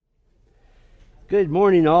Good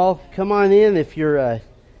morning, all. Come on in. If you're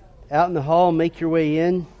out in the hall, make your way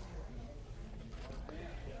in.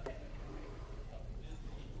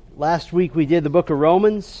 Last week we did the book of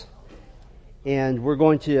Romans, and we're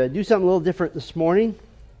going to do something a little different this morning,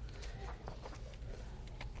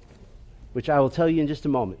 which I will tell you in just a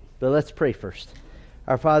moment. But let's pray first.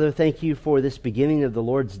 Our Father, thank you for this beginning of the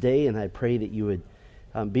Lord's Day, and I pray that you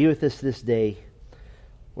would be with us this day.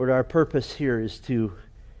 Lord, our purpose here is to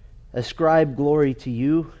ascribe glory to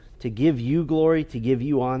you, to give you glory, to give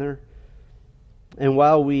you honor. And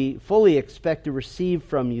while we fully expect to receive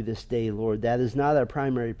from you this day, Lord, that is not our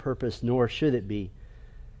primary purpose, nor should it be.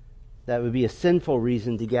 That would be a sinful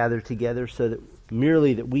reason to gather together so that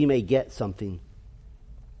merely that we may get something.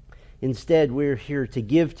 Instead, we're here to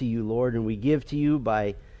give to you, Lord, and we give to you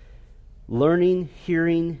by learning,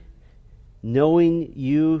 hearing, knowing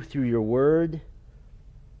you through your word.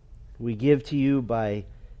 We give to you by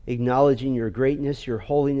acknowledging your greatness, your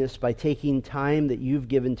holiness, by taking time that you've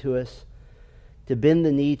given to us to bend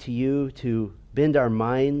the knee to you, to bend our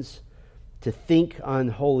minds, to think on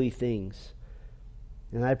holy things.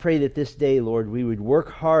 And I pray that this day, Lord, we would work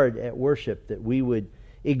hard at worship, that we would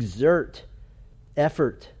exert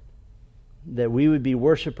effort, that we would be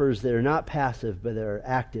worshipers that are not passive but that are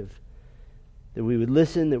active, that we would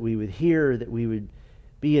listen, that we would hear, that we would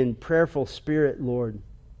be in prayerful spirit, Lord,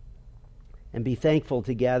 and be thankful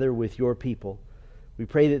to gather with your people. We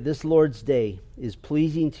pray that this Lord's Day is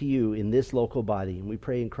pleasing to you in this local body, and we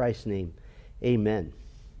pray in Christ's name, amen.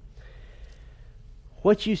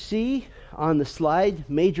 What you see on the slide,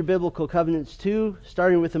 Major Biblical Covenants 2,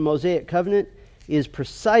 starting with the Mosaic Covenant, is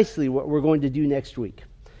precisely what we're going to do next week.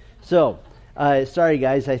 So, sorry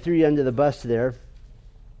guys, I threw you under the bus there.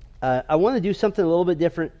 I want to do something a little bit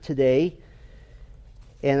different today.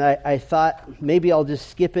 And I thought maybe I'll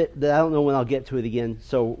just skip it. I don't know when I'll get to it again,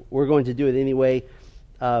 so we're going to do it anyway.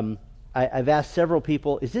 I've asked several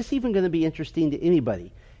people, is this even going to be interesting to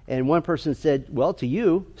anybody? And one person said, well, to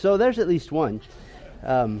you. So there's at least one.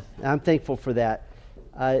 I'm thankful for that.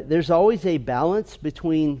 There's always a balance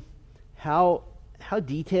between how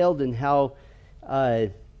detailed and how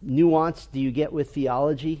nuanced do you get with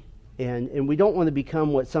theology. And we don't want to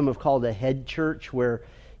become what some have called a head church, where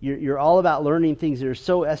you're all about learning things that are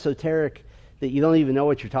so esoteric that you don't even know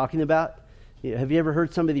what you're talking about. Have you ever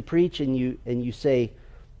heard somebody preach and you say,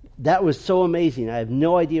 that was so amazing, I have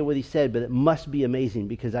no idea what he said, but it must be amazing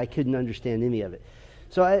because I couldn't understand any of it.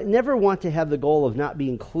 So I never want to have the goal of not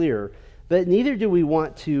being clear, but neither do we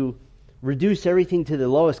want to reduce everything to the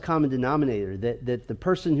lowest common denominator, that the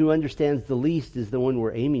person who understands the least is the one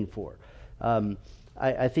we're aiming for.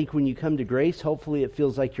 I think when you come to grace, hopefully it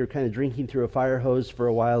feels like you're kind of drinking through a fire hose for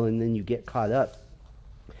a while and then you get caught up.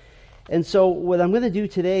 And so what I'm going to do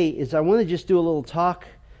today is I want to just do a little talk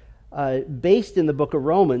based in the book of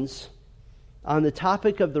Romans on the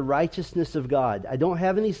topic of the righteousness of God. I don't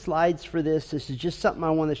have any slides for this. This is just something I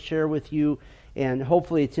want to share with you, and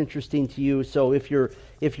hopefully it's interesting to you. So if you're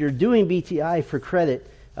doing BTI for credit,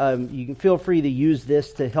 you can feel free to use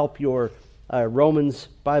this to help your Romans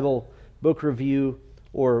Bible book review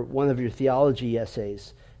or one of your theology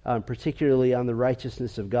essays, particularly on the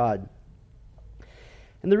righteousness of God.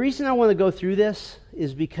 And the reason I want to go through this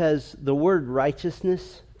is because the word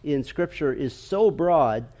righteousness in Scripture is so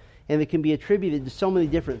broad, and it can be attributed to so many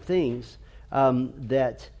different things,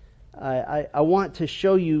 that I want to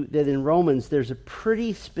show you that in Romans there's a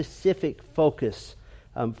pretty specific focus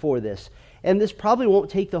for this. And this probably won't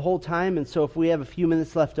take the whole time, and so if we have a few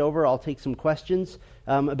minutes left over, I'll take some questions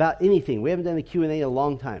about anything. We haven't done a Q&A in a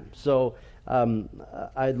long time, so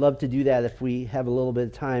I'd love to do that if we have a little bit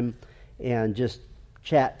of time and just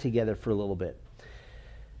chat together for a little bit.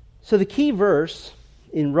 So the key verse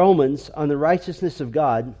in Romans on the righteousness of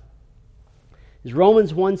God is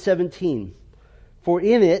Romans 1:17. For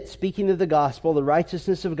in it, speaking of the gospel, the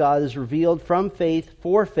righteousness of God is revealed from faith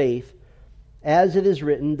for faith, as it is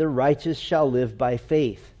written, the righteous shall live by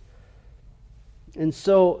faith. And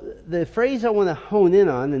so the phrase I want to hone in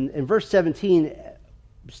on, in verse 17,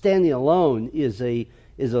 standing alone is a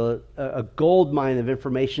gold mine of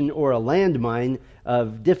information, or a landmine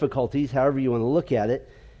of difficulties, however you want to look at it.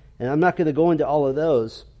 And I'm not going to go into all of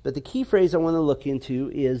those. But the key phrase I want to look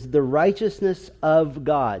into is the righteousness of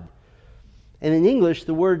God. And in English,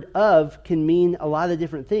 the word "of" can mean a lot of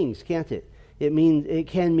different things, can't it? It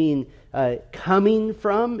can mean coming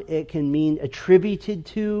from. It can mean attributed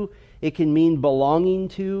to. It can mean belonging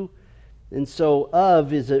to. And so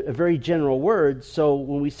 "of" is a very general word. So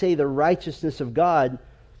when we say the righteousness of God,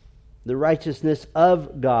 the righteousness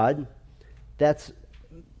of God, that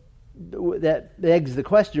begs the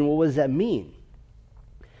question, well, what does that mean?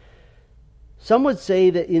 Some would say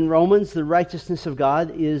that in Romans, the righteousness of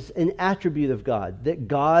God is an attribute of God, that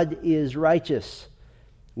God is righteous.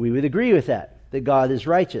 We would agree with that God is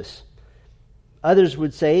righteous. Others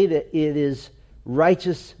would say that it is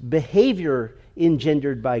righteous behavior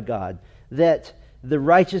engendered by God, that the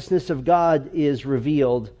righteousness of God is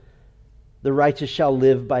revealed, the righteous shall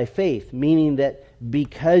live by faith, meaning that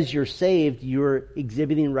because you're saved, you're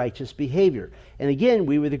exhibiting righteous behavior. And again,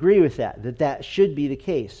 we would agree with that should be the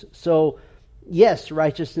case. So, yes,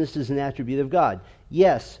 righteousness is an attribute of God.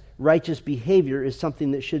 Yes, righteous behavior is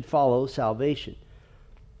something that should follow salvation.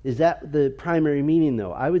 Is that the primary meaning,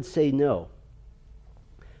 though? I would say no.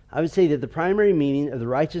 I would say that the primary meaning of the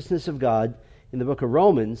righteousness of God in the book of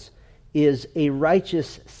Romans is a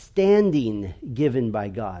righteous standing given by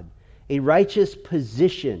God, a righteous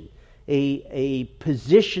position, a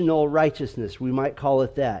positional righteousness, we might call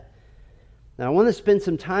it that. Now, I want to spend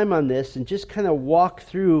some time on this and just kind of walk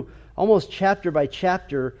through almost chapter by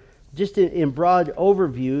chapter, just in broad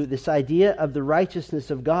overview, this idea of the righteousness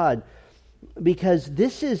of God, because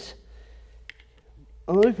this is,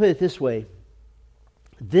 let me put it this way,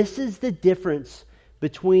 this is the difference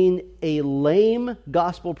between a lame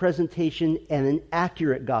gospel presentation and an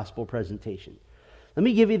accurate gospel presentation. Let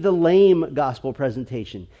me give you the lame gospel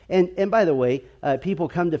presentation. And by the way, people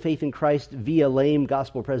come to faith in Christ via lame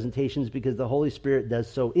gospel presentations because the Holy Spirit does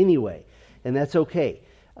so anyway, and that's okay.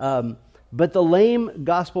 But the lame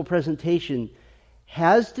gospel presentation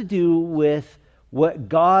has to do with what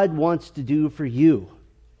God wants to do for you.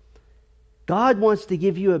 God wants to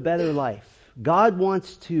give you a better life. God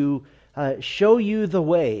wants to show you the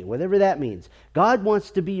way, whatever that means. God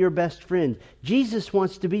wants to be your best friend. Jesus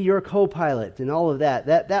wants to be your co-pilot and all of that.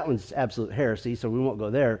 That one's absolute heresy, so we won't go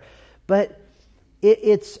there. But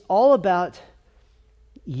it's all about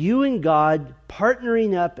you and God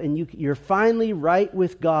partnering up, and you're finally right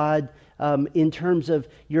with God in terms of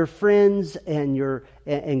your friends,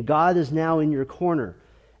 and God is now in your corner.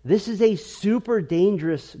 This is a super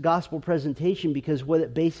dangerous gospel presentation because what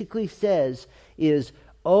it basically says is,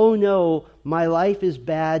 oh no, my life is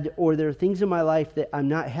bad, or there are things in my life that I'm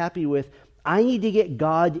not happy with. I need to get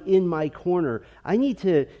God in my corner. I need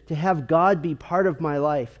to have God be part of my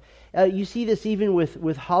life. You see this even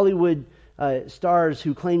with Hollywood stars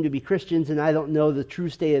who claim to be Christians, and I don't know the true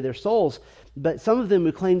state of their souls, but some of them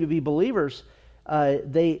who claim to be believers,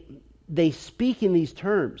 they speak in these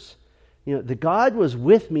terms. You know, the God was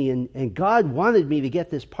with me, and God wanted me to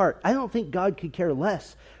get this part. I don't think God could care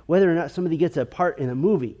less whether or not somebody gets a part in a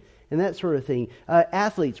movie and that sort of thing.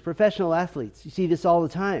 Athletes, professional athletes, you see this all the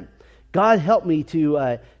time. God helped me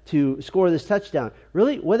to score this touchdown.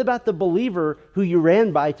 Really? What about the believer who you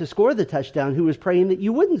ran by to score the touchdown who was praying that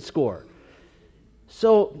you wouldn't score?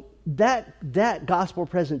 So that gospel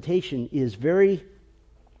presentation is very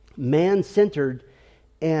man-centered,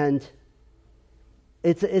 and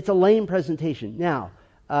it's a lame presentation. Now,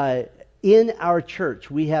 in our church,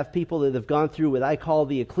 we have people that have gone through what I call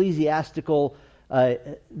the ecclesiastical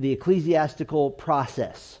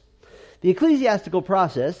process. The ecclesiastical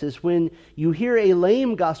process is when you hear a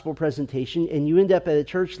lame gospel presentation and you end up at a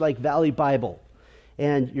church like Valley Bible,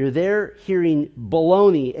 and you're there hearing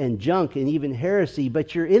baloney and junk and even heresy,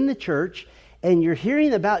 but you're in the church and you're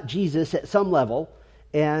hearing about Jesus at some level,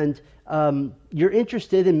 and you're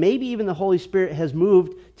interested, and maybe even the Holy Spirit has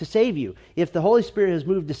moved to save you. If the Holy Spirit has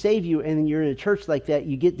moved to save you and you're in a church like that,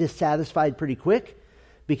 you get dissatisfied pretty quick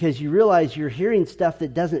because you realize you're hearing stuff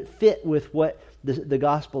that doesn't fit with what the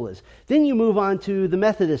gospel is. Then you move on to the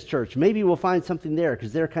Methodist church. Maybe we'll find something there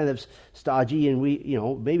because they're kind of stodgy, and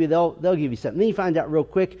maybe they'll give you something. Then you find out real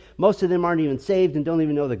quick, most of them aren't even saved and don't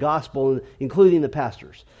even know the gospel, including the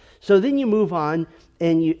pastors. So then you move on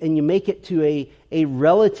and you make it to a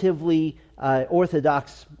relatively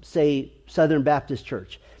orthodox, say, Southern Baptist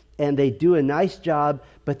church. And they do a nice job,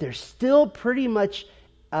 but they're still pretty much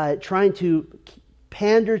trying to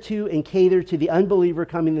pander to and cater to the unbeliever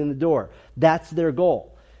coming in the door. That's their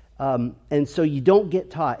goal. And so you don't get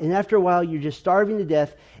taught. And after a while, you're just starving to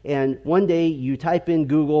death. And one day you type in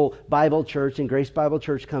Google Bible Church, and Grace Bible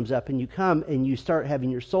Church comes up, and you come and you start having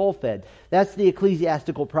your soul fed. That's the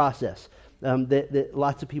ecclesiastical process that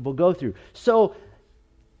lots of people go through. So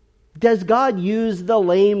does God use the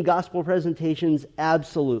lame gospel presentations?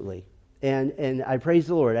 Absolutely. And I praise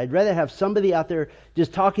the Lord. I'd rather have somebody out there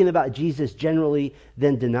just talking about Jesus generally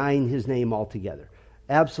than denying his name altogether.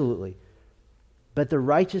 Absolutely. But the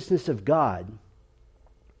righteousness of God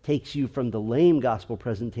takes you from the lame gospel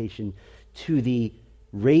presentation to the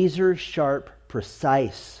razor-sharp,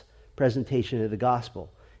 precise presentation of the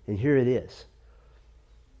gospel. And here it is.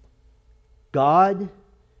 God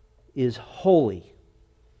is holy.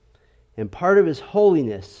 And part of his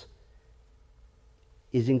holiness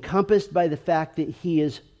is encompassed by the fact that he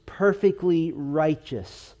is perfectly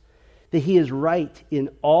righteous, that he is right in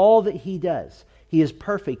all that he does. He is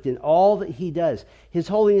perfect in all that he does. His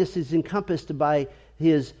holiness is encompassed by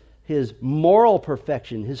his moral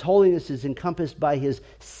perfection. His holiness is encompassed by his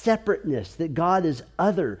separateness, that God is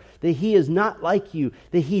other, that he is not like you,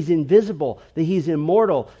 that he's invisible, that he's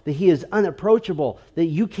immortal, that he is unapproachable, that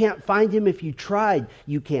you can't find him if you tried.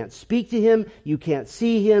 You can't speak to him, you can't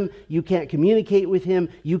see him, you can't communicate with him,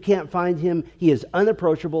 you can't find him. He is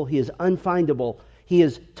unapproachable, he is unfindable. He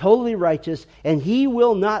is totally righteous, and he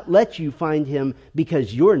will not let you find him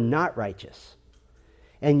because you're not righteous.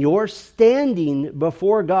 And you're standing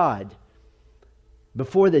before God,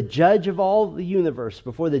 before the judge of all the universe,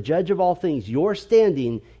 before the judge of all things. Your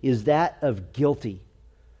standing is that of guilty.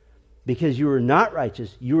 Because you are not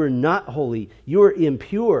righteous, you are not holy, you are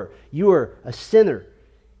impure, you are a sinner.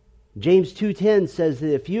 James 2:10 says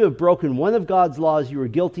that if you have broken one of God's laws, you are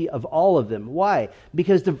guilty of all of them. Why?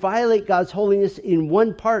 Because to violate God's holiness in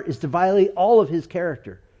one part is to violate all of his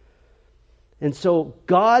character. And so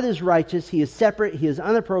God is righteous, he is separate, he is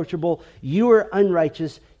unapproachable. You are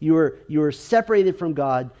unrighteous, you are separated from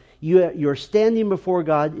God. Your standing before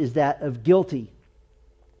God is that of guilty.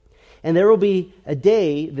 And there will be a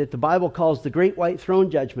day that the Bible calls the Great White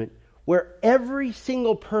Throne Judgment, where every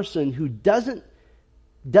single person who doesn't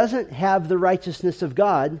have the righteousness of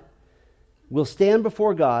God will stand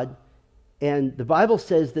before God, and the Bible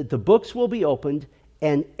says that the books will be opened,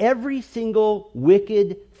 and every single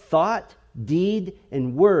wicked thought, deed,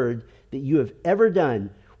 and word that you have ever done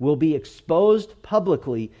will be exposed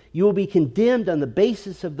publicly. You will be condemned on the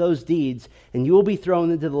basis of those deeds, and you will be thrown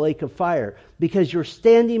into the lake of fire, because your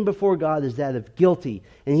standing before God is that of guilty,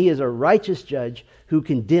 and he is a righteous judge who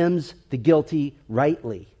condemns the guilty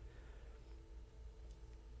rightly.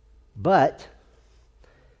 But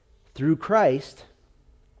through Christ,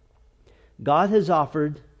 God has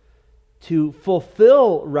offered to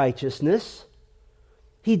fulfill righteousness.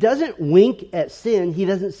 He doesn't wink at sin. He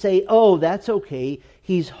doesn't say, oh, that's okay.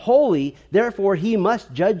 He's holy, therefore he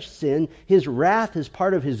must judge sin. His wrath is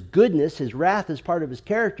part of his goodness. His wrath is part of his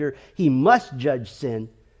character. He must judge sin.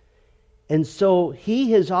 And so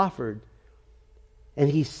he has offered, and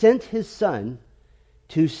he sent his Son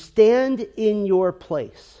to stand in your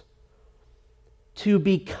place, to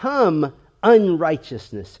become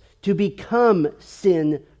unrighteousness, to become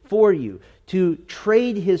sin for you, to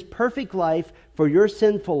trade his perfect life for your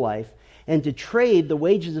sinful life, and to trade the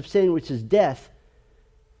wages of sin, which is death,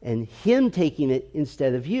 and him taking it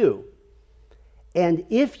instead of you. And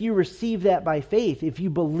if you receive that by faith, if you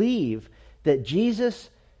believe that Jesus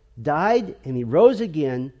died and he rose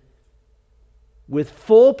again with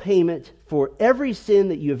full payment for every sin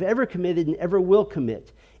that you have ever committed and ever will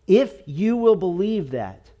commit, if you will believe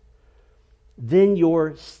that, then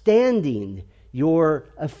your standing, your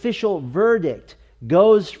official verdict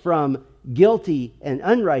goes from guilty and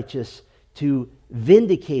unrighteous to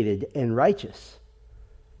vindicated and righteous.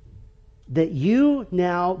 That you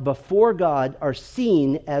now before God are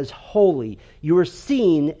seen as holy. You are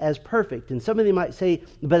seen as perfect. And somebody might say,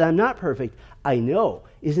 but I'm not perfect. I know.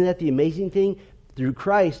 Isn't that the amazing thing? Through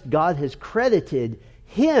Christ, God has credited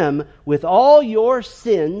him with all your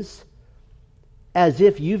sins as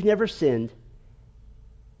if you've never sinned.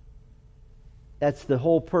 That's the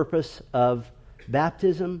whole purpose of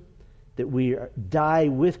baptism, that we die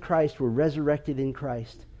with Christ, we're resurrected in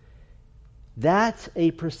Christ. That's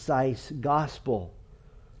a precise gospel,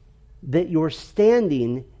 that your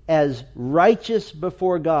standing as righteous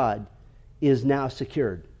before God is now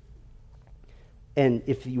secured. And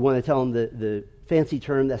if you want to tell them the fancy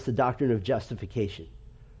term, that's the doctrine of justification,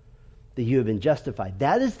 that you have been justified.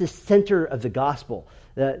 That is the center of the gospel.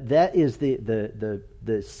 That is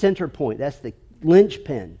the center point. That's the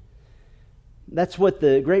linchpin. That's what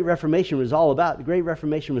the Great Reformation was all about. The Great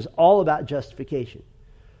Reformation was all about justification.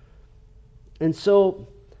 And so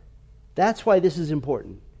that's why this is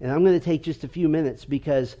important. And I'm going to take just a few minutes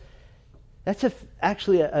because that's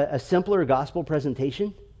actually a simpler gospel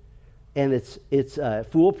presentation, and it's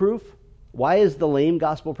foolproof. Why is the lame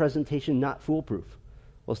gospel presentation not foolproof?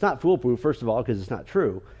 Well, it's not foolproof, first of all, because it's not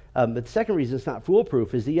true. But the second reason it's not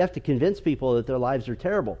foolproof is that you have to convince people that their lives are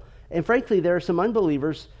terrible. And frankly, there are some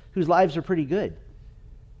unbelievers whose lives are pretty good.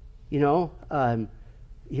 Look,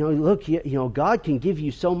 God can give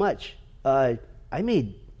you so much. I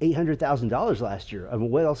made $800,000 last year.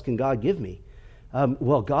 What else can God give me?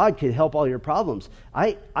 Well, God can help all your problems.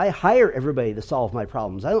 I hire everybody to solve my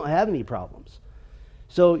problems. I don't have any problems.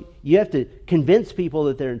 So you have to convince people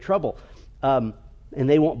that they're in trouble, and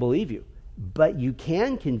they won't believe you. But you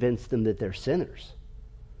can convince them that they're sinners.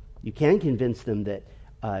 You can convince them that,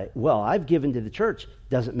 I've given to the church.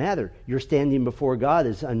 Doesn't matter. You're standing before God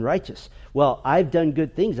as unrighteous. Well, I've done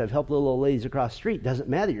good things. I've helped little old ladies across the street. Doesn't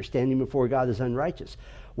matter. You're standing before God as unrighteous.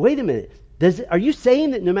 Wait a minute. Are you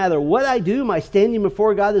saying that no matter what I do, my standing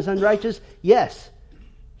before God is unrighteous? Yes.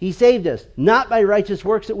 He saved us, not by righteous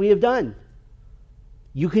works that we have done.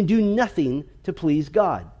 You can do nothing to please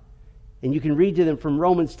God. And you can read to them from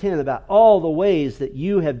Romans 10 about all the ways that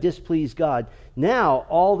you have displeased God. Now,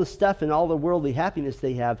 all the stuff and all the worldly happiness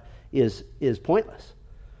they have is pointless.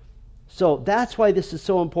 So that's why this is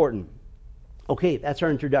so important. Okay, that's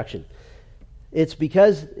our introduction. It's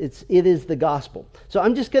because it is the gospel. So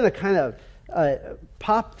I'm just going to kind of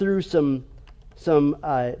pop through some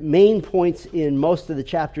main points in most of the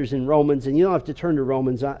chapters in Romans, and you don't have to turn to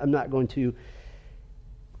Romans. I'm not going to.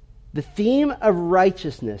 The theme of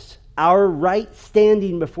righteousness, our right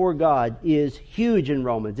standing before God, is huge in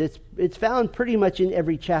Romans. It's found pretty much in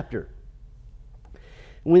every chapter.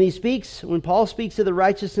 When Paul speaks of the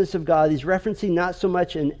righteousness of God, he's referencing not so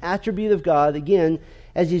much an attribute of God, again,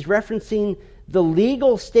 as he's referencing the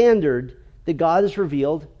legal standard that God has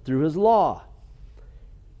revealed through his law.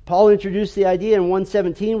 Paul introduced the idea in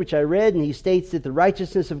 1:17, which I read, and he states that the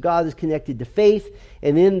righteousness of God is connected to faith,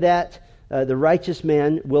 and in that the righteous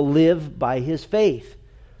man will live by his faith.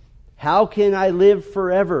 How can I live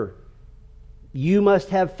forever? You must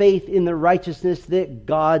have faith in the righteousness that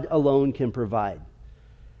God alone can provide.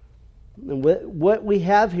 And what we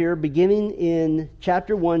have here, beginning in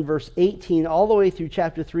chapter 1, verse 18, all the way through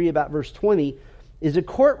chapter 3, about verse 20, is a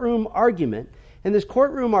courtroom argument. And this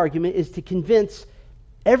courtroom argument is to convince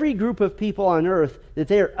every group of people on earth that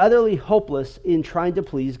they are utterly hopeless in trying to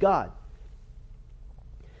please God.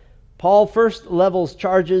 Paul first levels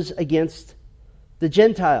charges against the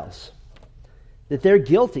Gentiles, that they're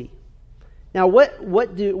guilty. Now,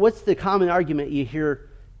 what's the common argument you hear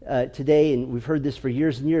today, and we've heard this for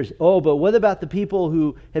years and years? Oh, but what about the people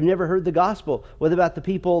who have never heard the gospel? What about the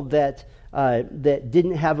people that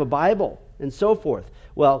didn't have a Bible, and so forth?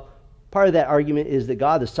 Well, part of that argument is that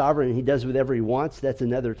God is sovereign and he does whatever he wants. That's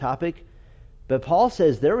another topic. But Paul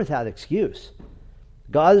says they're without excuse.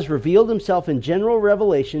 God has revealed himself in general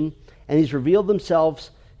revelation, and he's revealed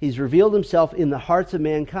himself in the hearts of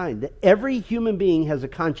mankind. That every human being has a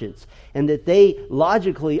conscience, and that they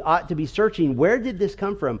logically ought to be searching, where did this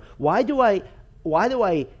come from? Why do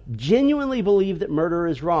I genuinely believe that murder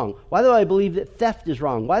is wrong? Why do I believe that theft is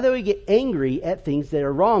wrong? Why do I get angry at things that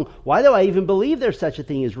are wrong? Why do I even believe there's such a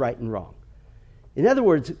thing as right and wrong? In other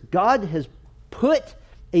words, God has put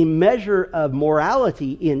a measure of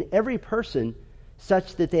morality in every person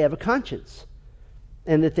such that they have a conscience,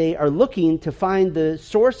 and that they are looking to find the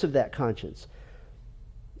source of that conscience.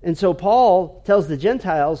 And so Paul tells the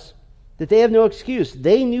Gentiles that they have no excuse.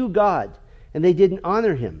 They knew God, and they didn't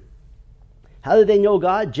honor him. How did they know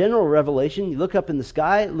God? General revelation. You look up in the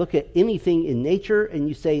sky, look at anything in nature, and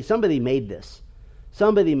you say, somebody made this.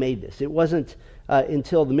 Somebody made this. It wasn't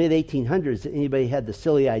until the mid-1800s that anybody had the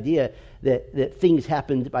silly idea that things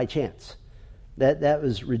happened by chance. That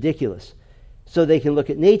was ridiculous. So they can look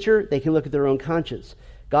at nature, they can look at their own conscience.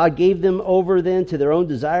 God gave them over then to their own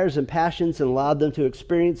desires and passions and allowed them to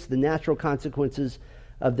experience the natural consequences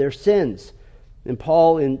of their sins. And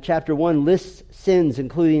Paul in chapter 1 lists sins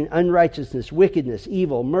including unrighteousness, wickedness,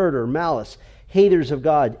 evil, murder, malice, haters of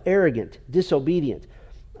God, arrogant, disobedient.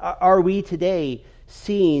 Are we today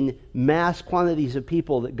seeing mass quantities of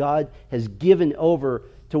people that God has given over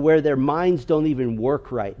to where their minds don't even work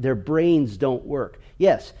right? Their brains don't work.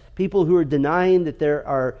 Yes, people who are denying that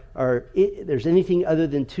there's anything other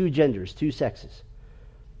than two genders, two sexes.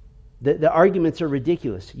 The arguments are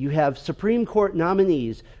ridiculous. You have Supreme Court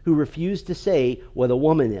nominees who refuse to say what a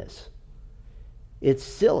woman is. It's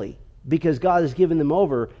silly because God has given them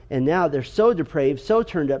over, and now they're so depraved, so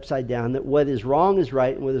turned upside down that what is wrong is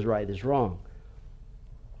right and what is right is wrong.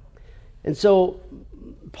 And so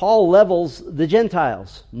Paul levels the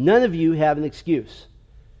Gentiles. None of you have an excuse.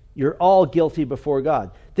 You're all guilty before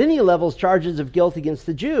God. Then he levels charges of guilt against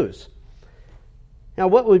the Jews. Now,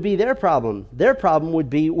 what would be their problem? Their problem would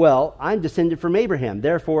be, well, I'm descended from Abraham,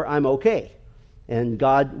 therefore I'm okay, and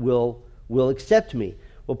God will accept me.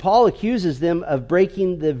 Well, Paul accuses them of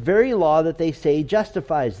breaking the very law that they say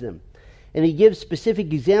justifies them. And he gives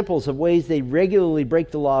specific examples of ways they regularly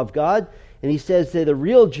break the law of God. And he says that a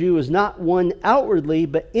real Jew is not one outwardly,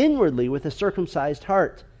 but inwardly with a circumcised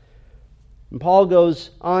heart. And Paul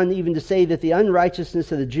goes on even to say that the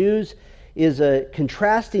unrighteousness of the Jews is a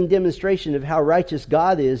contrasting demonstration of how righteous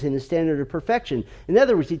God is in His standard of perfection. In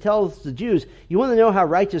other words, he tells the Jews, you want to know how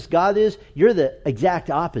righteous God is? You're the exact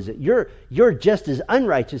opposite. You're just as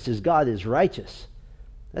unrighteous as God is righteous.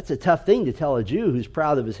 That's a tough thing to tell a Jew who's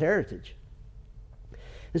proud of his heritage.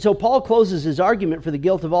 And so Paul closes his argument for the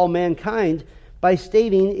guilt of all mankind by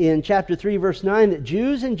stating in chapter 3, verse 9, that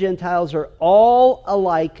Jews and Gentiles are all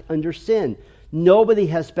alike under sin. Nobody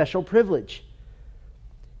has special privilege.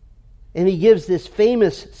 And he gives this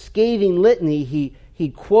famous scathing litany. He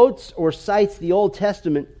quotes or cites the Old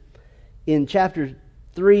Testament in chapter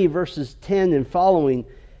 3, verses 10 and following,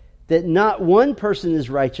 that not one person is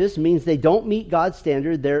righteous, means they don't meet God's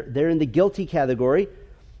standard. They're in the guilty category.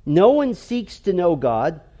 No one seeks to know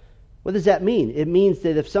God. What does that mean? It means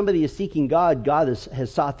that if somebody is seeking God, God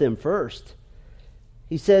has sought them first.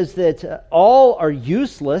 He says that all are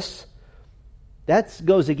useless. That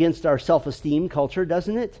goes against our self-esteem culture,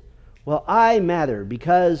 doesn't it? Well, I matter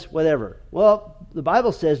because whatever. Well, the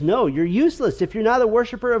Bible says, no, you're useless. If you're not a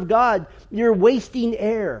worshiper of God, you're wasting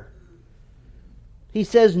air. He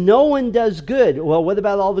says, no one does good. Well, what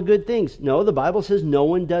about all the good things? No, the Bible says no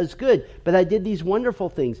one does good. But I did these wonderful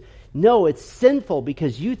things. No, it's sinful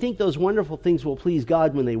because you think those wonderful things will please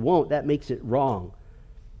God when they won't. That makes it wrong.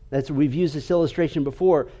 We've used this illustration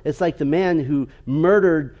before. It's like the man who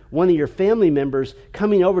murdered one of your family members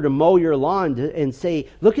coming over to mow your lawn and say,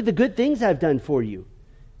 look at the good things I've done for you.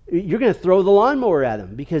 You're going to throw the lawnmower at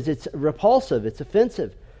him because it's repulsive, it's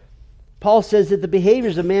offensive. Paul says that the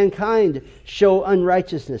behaviors of mankind show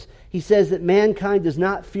unrighteousness. He says that mankind does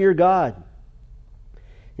not fear God.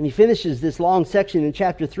 And he finishes this long section in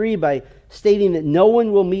chapter 3 by stating that no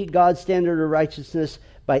one will meet God's standard of righteousness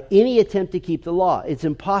by any attempt to keep the law. It's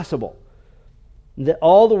impossible. That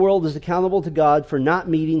all the world is accountable to God for not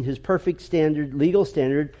meeting His perfect standard, legal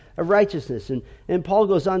standard of righteousness. And Paul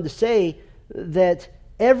goes on to say that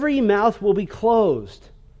every mouth will be closed.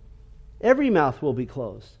 Every mouth will be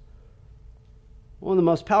closed. One of the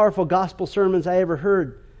most powerful gospel sermons I ever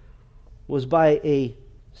heard was by a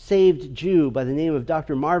saved Jew by the name of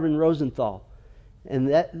Dr. Marvin Rosenthal. And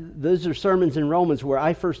those are sermons in Romans where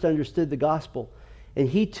I first understood the gospel. And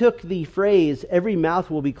he took the phrase, every mouth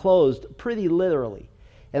will be closed, pretty literally.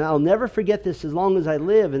 And I'll never forget this as long as I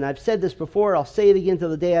live. And I've said this before, I'll say it again till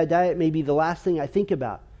the day I die. It may be the last thing I think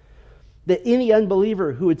about. That any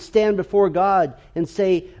unbeliever who would stand before God and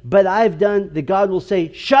say, but I've done, that God will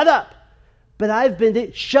say, shut up. But I've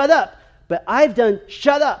been, shut up. But I've done,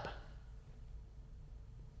 shut up.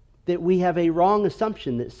 That we have a wrong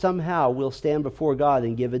assumption that somehow we'll stand before God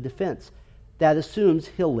and give a defense. That assumes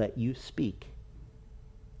He'll let you speak.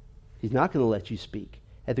 He's not going to let you speak.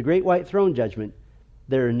 At the great white throne judgment,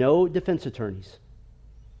 there are no defense attorneys.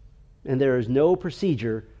 And there is no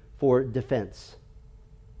procedure for defense.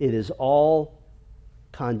 It is all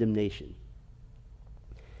condemnation.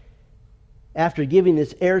 After giving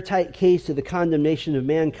this airtight case of the condemnation of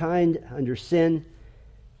mankind under sin,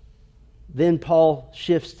 then Paul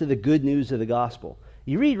shifts to the good news of the gospel.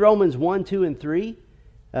 You read Romans 1, 2, and 3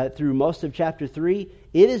 through most of chapter 3,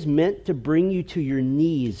 it is meant to bring you to your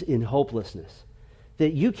knees in hopelessness.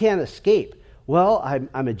 That you can't escape. Well,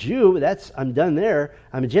 I'm a Jew, I'm done there.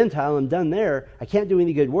 I'm a Gentile, I'm done there. I can't do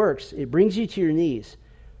any good works. It brings you to your knees.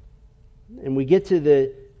 And we get to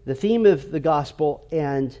the theme of the gospel,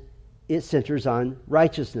 and it centers on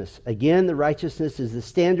righteousness. Again, the righteousness is the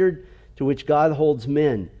standard to which God holds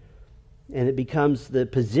men. And it becomes the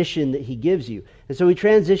position that He gives you. And so he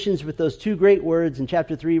transitions with those two great words in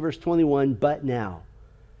chapter 3, verse 21, but now.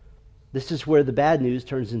 This is where the bad news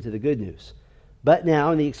turns into the good news. But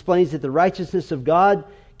now, and he explains that the righteousness of God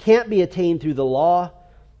can't be attained through the law,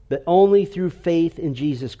 but only through faith in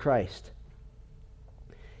Jesus Christ.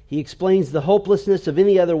 He explains the hopelessness of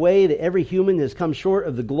any other way, that every human has come short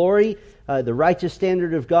of the glory, the righteous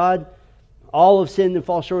standard of God. All have sinned and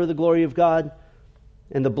fall short of the glory of God.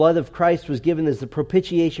 And the blood of Christ was given as the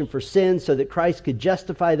propitiation for sin so that Christ could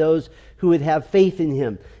justify those who would have faith in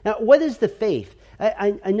Him. Now, what is the faith?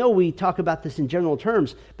 I know we talk about this in general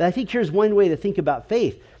terms, but I think here's one way to think about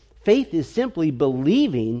faith. Faith is simply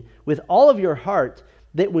believing with all of your heart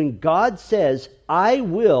that when God says, I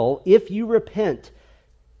will, if you repent,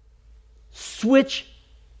 switch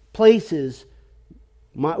places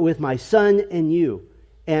with my son and you,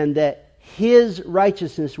 and that His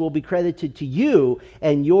righteousness will be credited to you,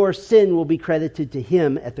 and your sin will be credited to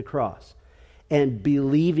Him at the cross. And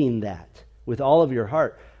believing that with all of your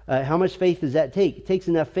heart. How much faith does that take? It takes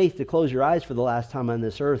enough faith to close your eyes for the last time on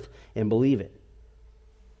this earth and believe it.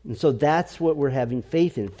 And so that's what we're having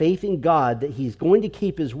faith in. Faith in God that He's going to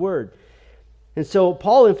keep His word. And so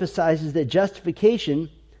Paul emphasizes that justification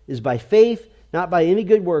is by faith, not by any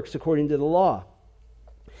good works according to the law.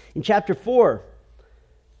 In chapter 4,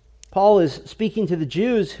 Paul is speaking to the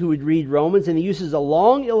Jews who would read Romans, and he uses a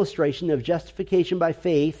long illustration of justification by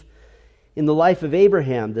faith in the life of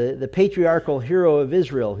Abraham, the patriarchal hero of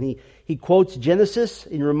Israel. He quotes Genesis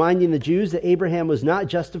in reminding the Jews that Abraham was not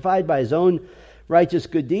justified by his own righteous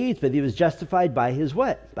good deeds, but he was justified by his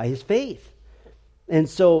what? By his faith. And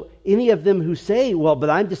so any of them who say, well, but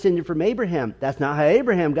I'm descended from Abraham, that's not how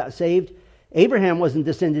Abraham got saved. Abraham wasn't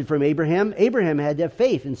descended from Abraham. Abraham had to have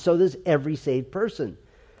faith, and so does every saved person.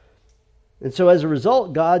 And so as a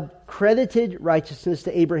result, God credited righteousness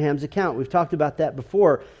to Abraham's account. We've talked about that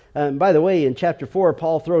before. By the way, in chapter 4,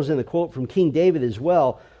 Paul throws in a quote from King David as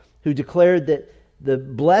well, who declared that the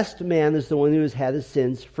blessed man is the one who has had his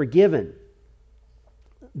sins forgiven.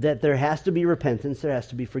 That there has to be repentance, there has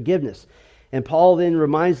to be forgiveness. And Paul then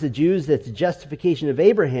reminds the Jews that the justification of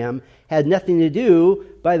Abraham had nothing to do,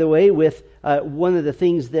 by the way, with one of the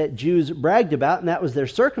things that Jews bragged about, and that was their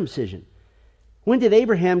circumcision. When did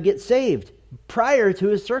Abraham get saved? Prior to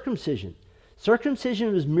his circumcision.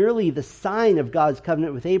 Circumcision was merely the sign of God's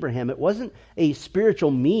covenant with Abraham. It wasn't a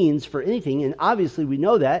spiritual means for anything, and obviously we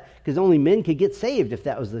know that because only men could get saved if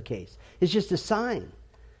that was the case. It's just a sign.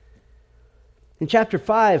 In chapter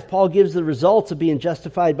 5, Paul gives the results of being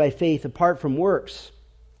justified by faith apart from works.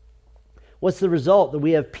 What's the result? That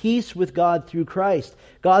we have peace with God through Christ.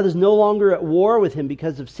 God is no longer at war with him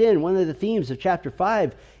because of sin. One of the themes of chapter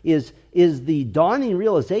 5 is the dawning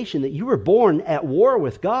realization that you were born at war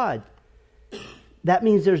with God. That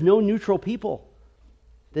means there's no neutral people.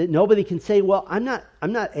 That nobody can say, well, I'm not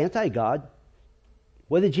anti-God.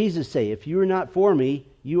 What did Jesus say? If you are not for me,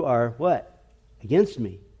 you are what? Against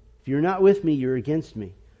me. If you're not with me, you're against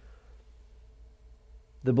me.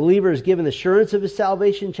 The believer is given assurance of his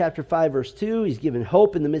salvation, chapter 5, verse 2. He's given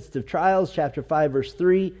hope in the midst of trials, chapter 5, verse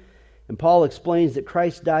 3. And Paul explains that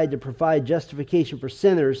Christ died to provide justification for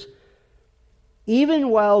sinners, even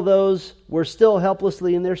while those were still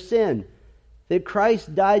helplessly in their sin. That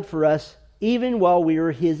Christ died for us even while we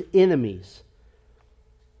were his enemies.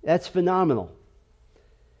 That's phenomenal.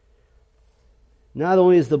 Not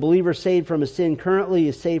only is the believer saved from his sin currently, he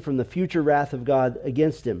is saved from the future wrath of God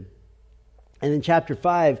against him. And in chapter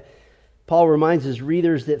 5, Paul reminds his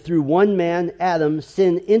readers that through one man, Adam,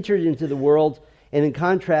 sin entered into the world, and in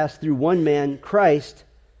contrast, through one man, Christ,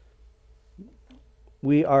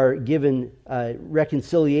 we are given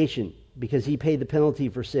reconciliation because he paid the penalty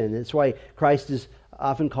for sin. That's why Christ is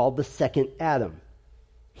often called the second Adam.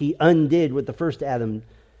 He undid what the first Adam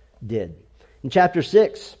did. In chapter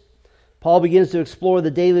 6, Paul begins to explore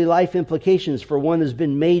the daily life implications for one who's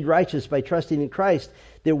been made righteous by trusting in Christ,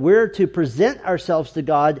 that we're to present ourselves to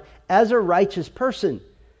God as a righteous person,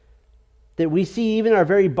 that we see even our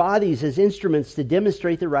very bodies as instruments to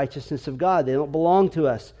demonstrate the righteousness of God. They don't belong to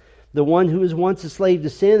us. The one who was once a slave to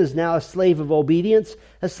sin is now a slave of obedience,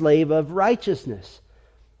 a slave of righteousness.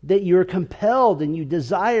 That you're compelled and you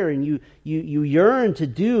desire and you yearn to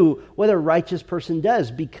do what a righteous person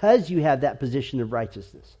does because you have that position of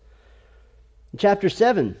righteousness. In chapter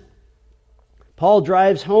 7, Paul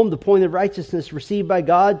drives home the point of righteousness received by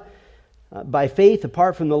God by faith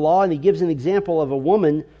apart from the law, and he gives an example of a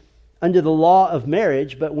woman under the law of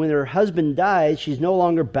marriage, but when her husband dies, she's no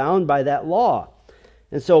longer bound by that law.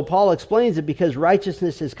 And so Paul explains that because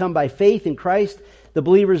righteousness has come by faith in Christ, the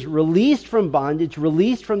believer is released from bondage,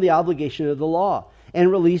 released from the obligation of the law, and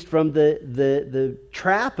released from the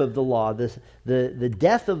trap of the law, the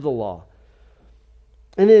death of the law.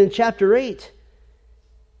 And then in chapter 8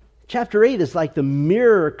 is like the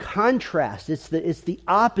mirror contrast. It's the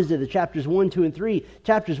opposite of chapters 1, 2, and 3.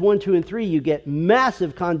 Chapters 1, 2, and 3, you get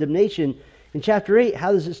massive condemnation. In chapter 8,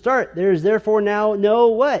 how does it start? There is therefore now no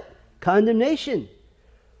what? Condemnation.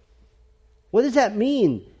 What does that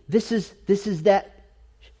mean? This is that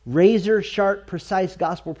razor sharp, precise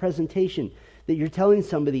gospel presentation that you're telling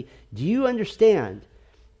somebody, do you understand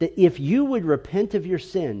that if you would repent of your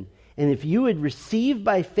sin, and if you would receive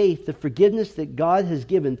by faith the forgiveness that God has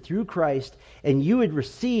given through Christ, and you would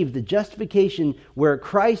receive the justification where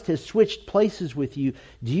Christ has switched places with you,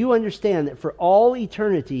 do you understand that for all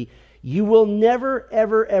eternity, you will never,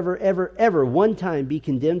 ever, ever, ever, ever one time be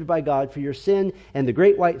condemned by God for your sin? And the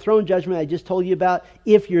great white throne judgment I just told you about,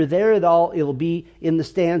 if you're there at all, it'll be in the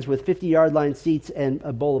stands with 50-yard line seats and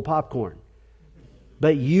a bowl of popcorn.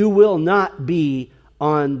 But you will not be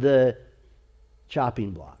on the chopping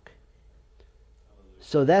block.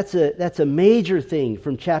 So that's a major thing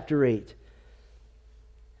from chapter 8.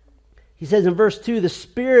 He says in verse 2, the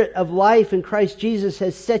Spirit of life in Christ Jesus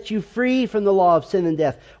has set you free from the law of sin and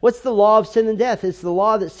death. What's the law of sin and death? It's the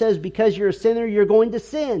law that says because you're a sinner, you're going to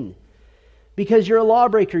sin. Because you're a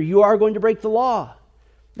lawbreaker, you are going to break the law.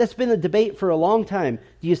 That's been a debate for a long time.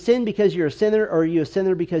 Do you sin because you're a sinner, or are you a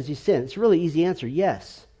sinner because you sin? It's a really easy answer,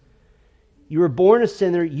 yes. You were born a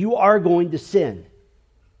sinner, you are going to sin.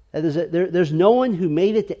 There's no one who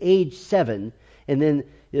made it to age 7 and then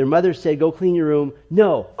their mother said, go clean your room.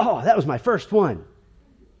 No. Oh, that was my first one.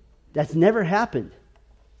 That's never happened.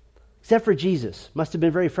 Except for Jesus. Must have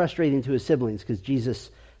been very frustrating to his siblings because Jesus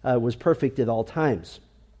was perfect at all times.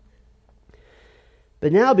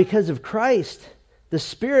 But now because of Christ, the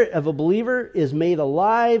spirit of a believer is made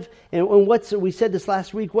alive. And we said this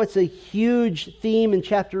last week, what's a huge theme in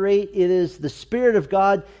chapter 8? It is the Spirit of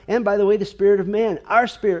God and, by the way, the spirit of man. Our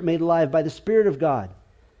spirit made alive by the Spirit of God.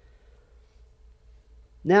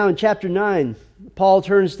 Now in chapter 9, Paul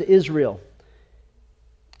turns to Israel.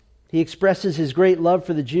 He expresses his great love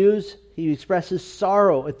for the Jews. He expresses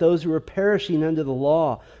sorrow at those who were perishing under the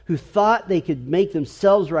law, who thought they could make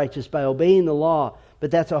themselves righteous by obeying the law,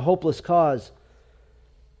 but that's a hopeless cause.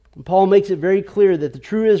 And Paul makes it very clear that the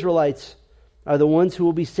true Israelites are the ones who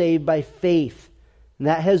will be saved by faith. And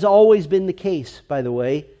that has always been the case, by the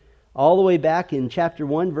way. All the way back in chapter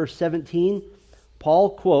 1, verse 17,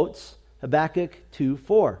 Paul quotes Habakkuk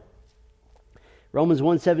 2:4. Romans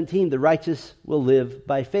 1:17, the righteous will live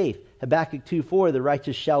by faith. Habakkuk 2:4, the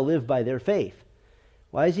righteous shall live by their faith.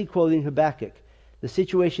 Why is he quoting Habakkuk? The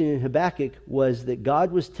situation in Habakkuk was that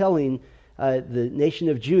God was telling the nation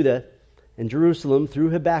of Judah and Jerusalem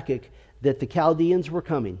through Habakkuk that the Chaldeans were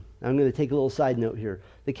coming. I'm going to take a little side note here.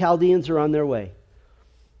 The Chaldeans are on their way.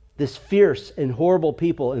 This fierce and horrible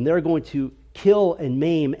people, and they're going to kill and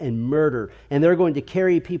maim and murder, and they're going to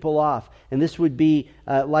carry people off. And this would be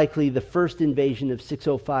likely the first invasion of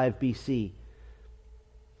 605 BC.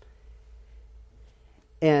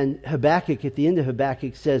 And Habakkuk, at the end of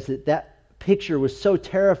Habakkuk, says that picture was so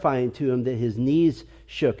terrifying to him that his knees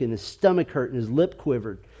shook and his stomach hurt and his lip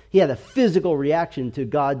quivered. He had a physical reaction to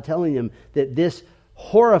God telling him that this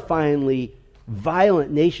horrifyingly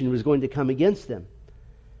violent nation was going to come against them.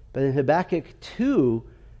 But in Habakkuk 2,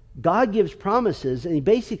 God gives promises, and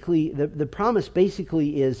the promise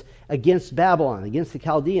basically is against Babylon, against the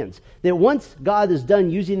Chaldeans. That once God is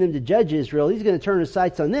done using them to judge Israel, he's going to turn his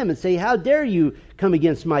sights on them and say, how dare you come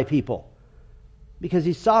against my people? Because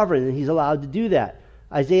he's sovereign and he's allowed to do that.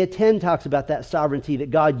 Isaiah 10 talks about that sovereignty,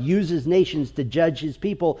 that God uses nations to judge his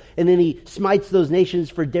people, and then he smites those nations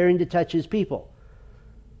for daring to touch his people.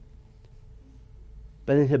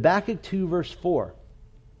 But in Habakkuk 2 verse 4,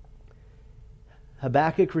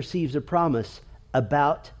 Habakkuk receives a promise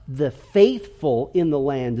about the faithful in the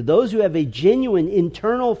land, those who have a genuine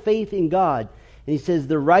internal faith in God. And he says,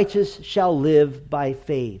 the righteous shall live by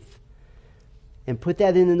faith. And put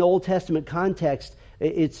that in an Old Testament context,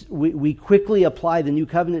 we quickly apply the New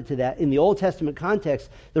Covenant to that. In the Old Testament context,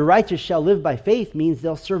 the righteous shall live by faith means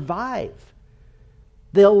they'll survive.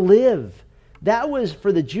 They'll live. That was,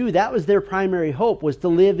 for the Jew, that was their primary hope, was to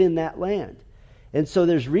live in that land. And so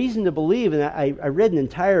there's reason to believe, and I read an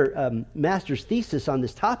entire master's thesis on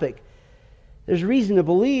this topic, there's reason to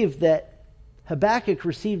believe that Habakkuk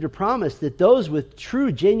received a promise that those with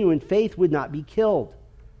true, genuine faith would not be killed.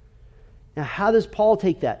 Now, how does Paul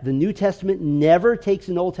take that? The New Testament never takes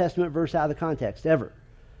an Old Testament verse out of the context, ever.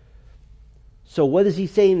 So what is he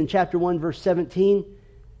saying in chapter 1, verse 17?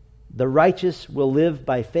 The righteous will live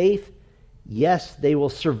by faith. Yes, they will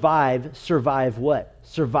survive. Survive what?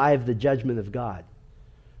 Survive the judgment of God.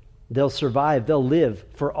 They'll survive, they'll live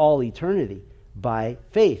for all eternity by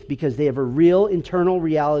faith because they have a real internal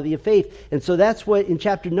reality of faith. And so that's what in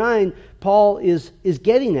chapter 9 Paul is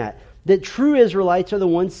getting at. That true Israelites are the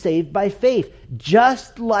ones saved by faith,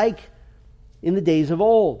 just like in the days of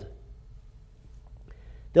old.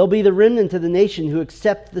 They'll be the remnant of the nation who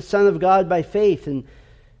accept the Son of God by faith. And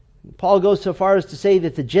Paul goes so far as to say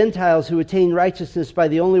that the Gentiles who attain righteousness by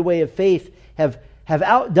the only way of faith have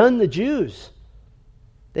outdone the Jews.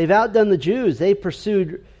 They've outdone the Jews.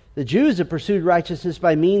 The Jews have pursued righteousness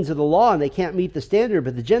by means of the law, and they can't meet the standard.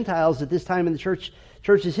 But the Gentiles at this time in the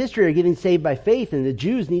church's history are getting saved by faith, and the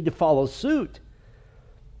Jews need to follow suit.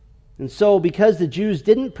 And so, because the Jews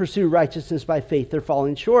didn't pursue righteousness by faith, they're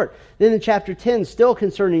falling short. Then in chapter 10, still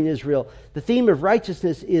concerning Israel, the theme of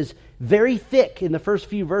righteousness is very thick in the first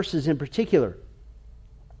few verses in particular.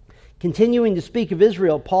 Continuing to speak of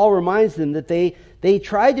Israel, Paul reminds them that they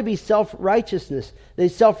tried to be self-righteous.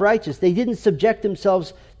 They didn't subject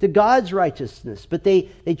themselves to God's righteousness, but they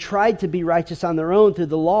tried to be righteous on their own through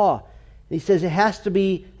the law. And he says it has to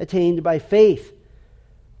be attained by faith.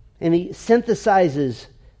 And he synthesizes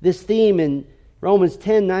this theme in Romans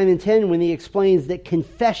 10, 9 and 10 when he explains that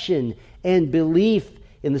confession and belief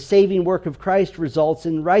in the saving work of Christ results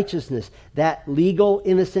in righteousness, that legal,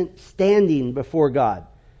 innocent standing before God.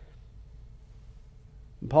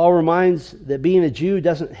 And Paul reminds that being a Jew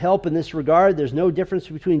doesn't help in this regard. There's no difference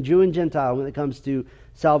between Jew and Gentile when it comes to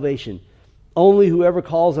salvation. Only whoever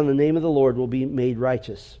calls on the name of the Lord will be made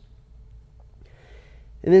righteous.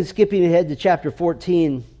 And then skipping ahead to chapter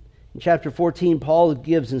 14. In chapter 14, Paul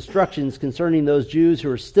gives instructions concerning those Jews who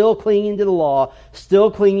are still clinging to the law, still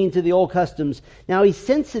clinging to the old customs. Now he's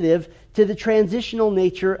sensitive to the transitional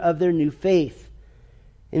nature of their new faith.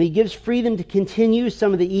 And he gives freedom to continue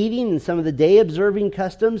some of the eating and some of the day observing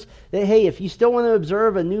customs. That, hey, if you still want to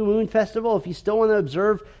observe a new moon festival, if you still want to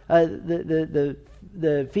observe the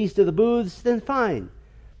Feast of the Booths, then fine.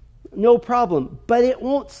 No problem. But it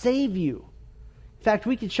won't save you. In fact,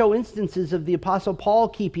 we could show instances of the Apostle Paul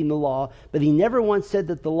keeping the law, but he never once said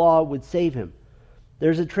that the law would save him.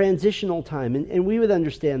 There's a transitional time, and we would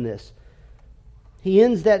understand this. He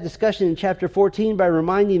ends that discussion in chapter 14 by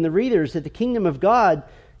reminding the readers that the kingdom of God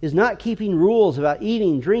is not keeping rules about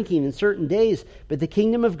eating, drinking in certain days, but the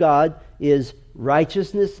kingdom of God is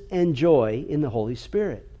righteousness and joy in the Holy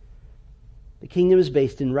Spirit. The kingdom is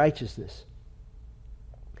based in righteousness.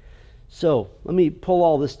 So, let me pull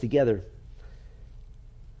all this together.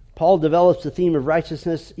 Paul develops the theme of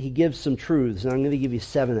righteousness. He gives some truths, and I'm going to give you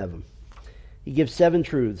 7 of them. He gives 7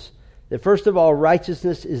 truths. That first of all,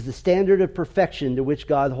 righteousness is the standard of perfection to which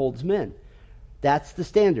God holds men. That's the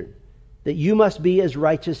standard. That you must be as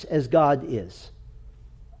righteous as God is.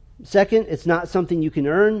 Second, it's not something you can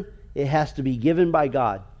earn. It has to be given by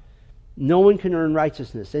God. No one can earn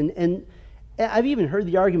righteousness. And I've even heard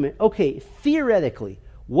the argument, okay, theoretically,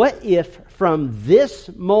 what if from this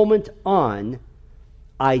moment on,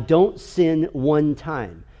 I don't sin one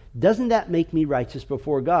time? Doesn't that make me righteous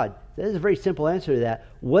before God? That is a very simple answer to that.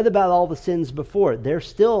 What about all the sins before? They're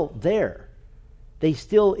still there. They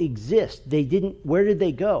still exist. Where did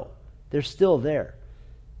they go? They're still there.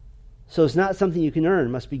 So it's not something you can earn.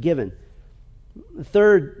 It must be given. The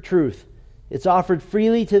third truth, it's offered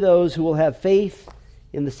freely to those who will have faith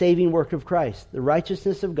in the saving work of Christ. The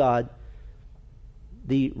righteousness of God,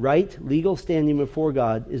 the right legal standing before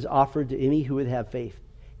God, is offered to any who would have faith.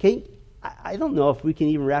 I don't know if we can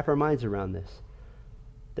even wrap our minds around this.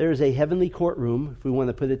 There is a heavenly courtroom, if we want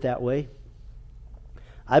to put it that way.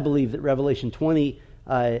 I believe that Revelation 20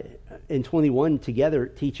 and 21 together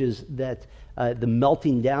teaches that the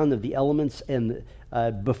melting down of the elements and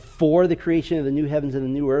before the creation of the new heavens and the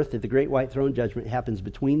new earth, that the great white throne judgment happens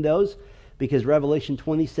between those, because Revelation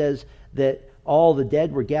 20 says that all the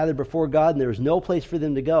dead were gathered before God and there was no place for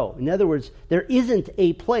them to go. In other words, there isn't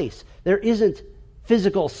a place. There isn't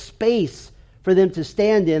physical space for them to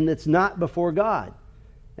stand in that's not before God.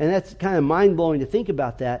 And that's kind of mind-blowing to think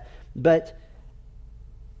about that. But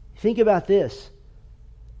think about this.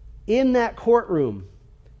 In that courtroom,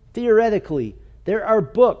 theoretically, there are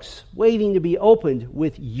books waiting to be opened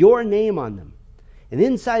with your name on them. And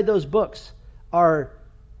inside those books are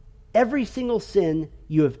every single sin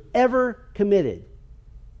you have ever committed.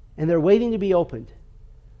 And they're waiting to be opened.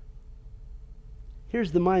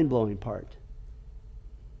 Here's the mind-blowing part.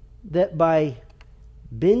 That by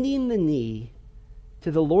bending the knee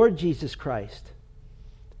to the Lord Jesus Christ,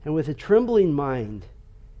 and with a trembling mind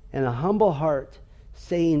and a humble heart,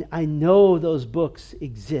 saying, I know those books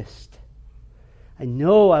exist. I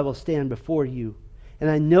know I will stand before you, and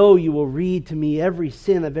I know you will read to me every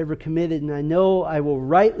sin I've ever committed, and I know I will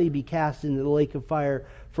rightly be cast into the lake of fire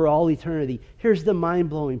for all eternity. Here's the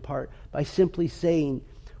mind-blowing part. By simply saying,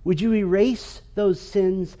 would you erase those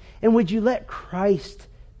sins, and would you let Christ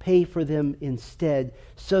pay for them instead,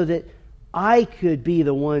 so that I could be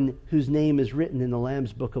the one whose name is written in the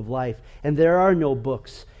Lamb's book of life? And there are no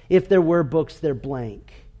books. If there were books, they're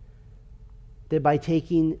blank. That by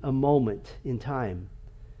taking a moment in time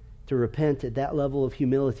to repent at that level of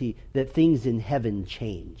humility, that things in heaven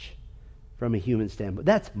change from a human standpoint.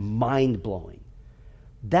 That's mind-blowing.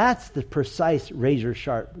 That's the precise,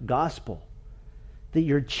 razor-sharp gospel. That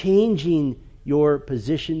you're changing your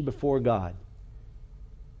position before God.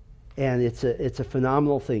 And it's a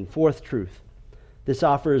phenomenal thing. Fourth truth. This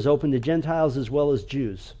offer is open to Gentiles as well as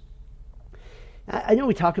Jews. I know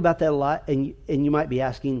we talk about that a lot, and you might be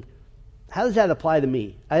asking, how does that apply to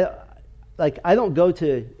me? I don't go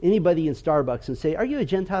to anybody in Starbucks and say, are you a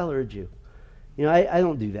Gentile or a Jew? You know, I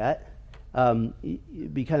don't do that.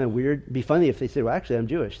 It'd be kind of weird. It'd be funny if they say, well, actually, I'm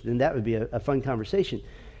Jewish. Then that would be a fun conversation.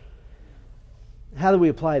 How do we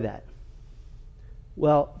apply that?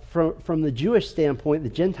 Well, from the Jewish standpoint, the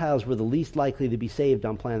Gentiles were the least likely to be saved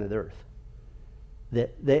on planet Earth.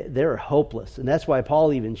 They're hopeless. And that's why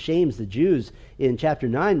Paul even shames the Jews in chapter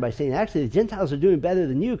 9 by saying, actually, the Gentiles are doing better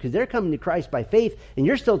than you because they're coming to Christ by faith, and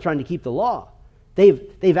you're still trying to keep the law.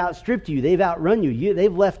 They've outstripped you. They've outrun you.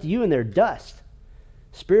 They've left you in their dust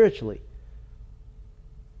spiritually.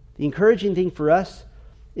 The encouraging thing for us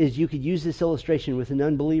is you could use this illustration with an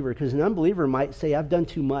unbeliever, because an unbeliever might say, I've done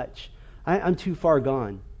too much. I'm too far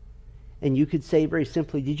gone. And you could say very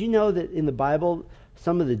simply, did you know that in the Bible,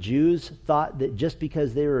 some of the Jews thought that just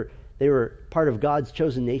because they were part of God's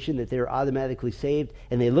chosen nation, that they were automatically saved,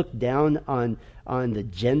 and they looked down on the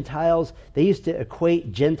Gentiles? They used to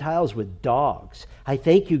equate Gentiles with dogs. I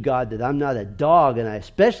thank you, God, that I'm not a dog, and I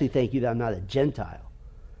especially thank you that I'm not a Gentile.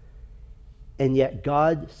 And yet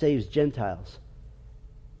God saves Gentiles.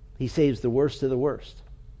 He saves the worst of the worst.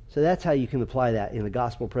 So that's how you can apply that in the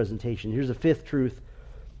gospel presentation. Here's a fifth truth.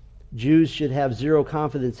 Jews should have zero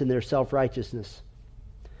confidence in their self-righteousness,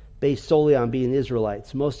 based solely on being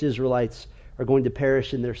Israelites. Most Israelites are going to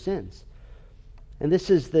perish in their sins. And this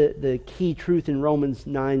is the key truth in Romans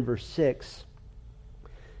 9, verse 6,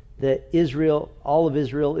 that Israel, all of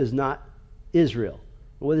Israel, is not Israel.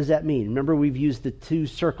 What does that mean? Remember, we've used the two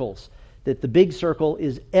circles, that the big circle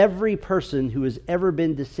is every person who has ever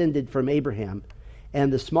been descended from Abraham,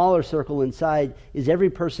 and the smaller circle inside is every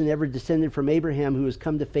person ever descended from Abraham who has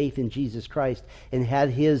come to faith in Jesus Christ and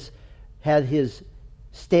had his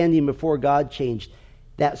standing before God changed.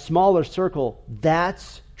 That smaller circle,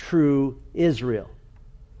 that's true Israel.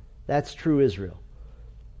 That's true Israel.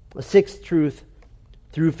 A sixth truth,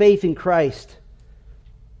 through faith in Christ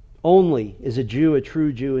only is a Jew a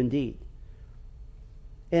true Jew indeed.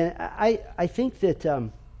 And I think that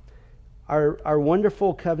our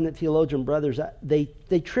wonderful covenant theologian brothers, they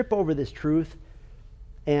trip over this truth,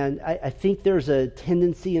 and I think there's a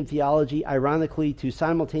tendency in theology, ironically, to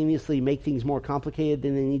simultaneously make things more complicated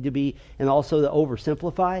than they need to be, and also to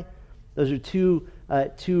oversimplify. Those are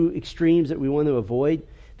two extremes that we want to avoid.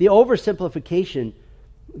 The oversimplification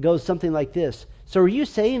goes something like this. So are you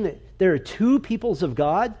saying that there are two peoples of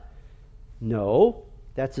God? No,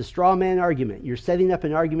 that's a straw man argument. You're setting up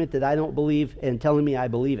an argument that I don't believe and telling me I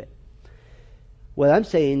believe it. What I'm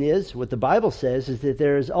saying is, what the Bible says is that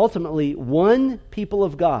there is ultimately one people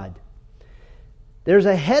of God. There's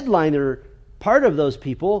a headliner part of those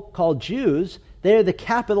people called Jews. They're the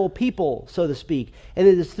capital people, so to speak. And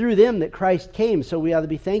it is through them that Christ came, so we ought to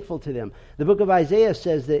be thankful to them. The book of Isaiah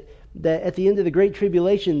says that at the end of the Great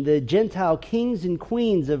Tribulation, the Gentile kings and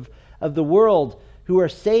queens of the world who are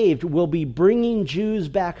saved will be bringing Jews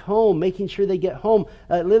back home, making sure they get home.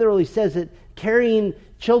 It literally says that carrying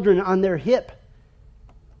children on their hip,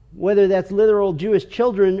 whether that's literal Jewish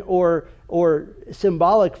children or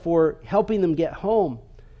symbolic for helping them get home.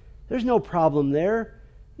 There's no problem there.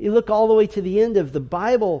 You look all the way to the end of the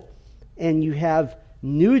Bible, and you have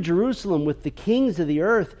New Jerusalem with the kings of the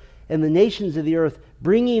earth and the nations of the earth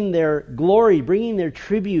bringing their glory, bringing their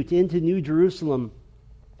tribute into New Jerusalem,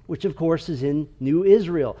 which of course is in New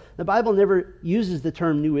Israel. The Bible never uses the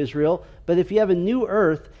term New Israel, but if you have a new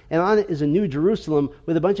earth and on it is a New Jerusalem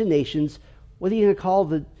with a bunch of nations, what are you going to call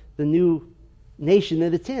the new nation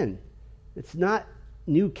that it's in? It's not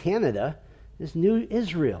New Canada, it's New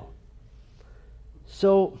Israel.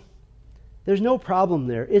 So there's no problem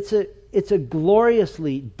there. It's a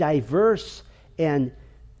gloriously diverse and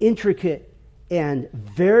intricate and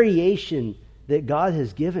variation that God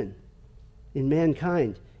has given in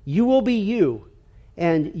mankind. You will be you,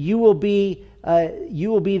 and you will be the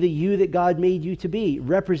you that God made you to be,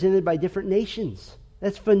 represented by different nations.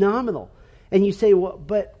 That's phenomenal. And you say, well,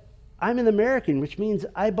 but I'm an American, which means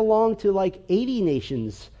I belong to like 80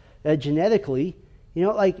 nations genetically. You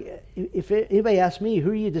know, like if anybody asks me, who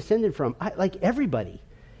are you descended from? Like everybody.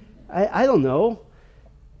 I don't know.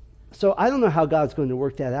 So I don't know how God's going to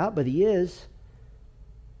work that out, but He is.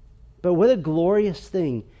 But what a glorious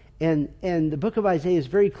thing. And the book of Isaiah is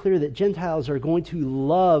very clear that Gentiles are going to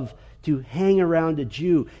love to hang around a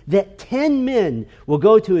Jew. That 10 men will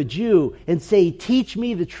go to a Jew and say, teach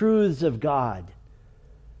me the truths of God.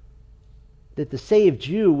 That the saved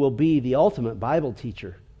Jew will be the ultimate Bible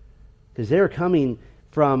teacher, because they're coming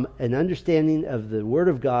from an understanding of the Word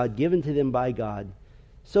of God given to them by God.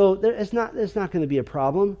 So there's not going to be a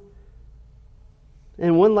problem.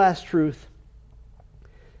 And one last truth.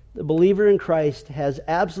 The believer in Christ has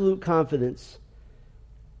absolute confidence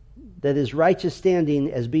that his righteous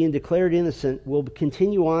standing as being declared innocent will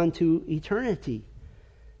continue on to eternity.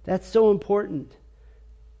 That's so important.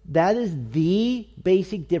 That is the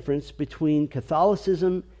basic difference between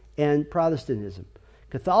Catholicism and Protestantism.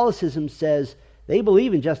 Catholicism says They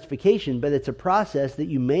believe in justification, but it's a process that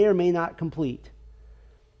you may or may not complete.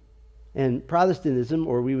 And Protestantism,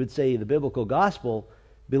 or we would say the biblical gospel,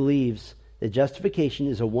 believes that justification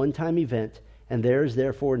is a one-time event, and there is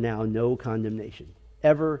therefore now no condemnation,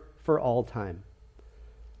 ever, for all time.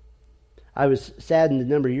 I was saddened a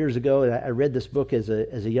number of years ago, and I read this book as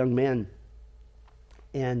a young man,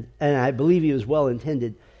 and I believe he was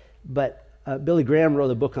well-intended, but Billy Graham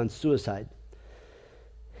wrote a book on suicide.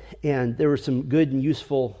 And there were some good and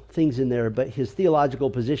useful things in there, but his theological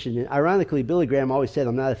position, and ironically, Billy Graham always said,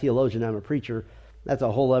 I'm not a theologian, I'm a preacher. That's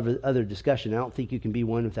a whole other discussion. I don't think you can be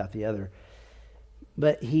one without the other.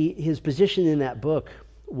 But his position in that book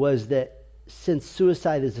was that since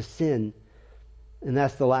suicide is a sin, and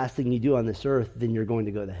that's the last thing you do on this earth, then you're going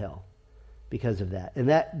to go to hell because of that. And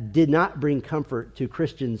that did not bring comfort to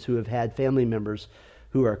Christians who have had family members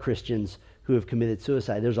who are Christians who have committed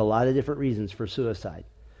suicide. There's a lot of different reasons for suicide.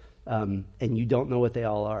 And you don't know what they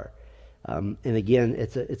all are. And again,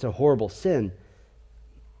 it's a horrible sin.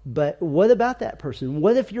 But what about that person?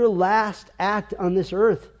 What if your last act on this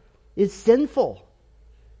earth is sinful?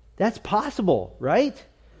 That's possible, right?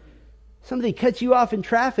 Somebody cuts you off in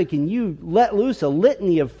traffic and you let loose a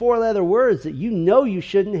litany of four-letter words that you know you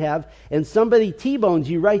shouldn't have, and somebody T-bones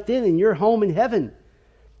you right then and you're home in heaven.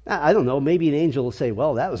 I don't know, maybe an angel will say,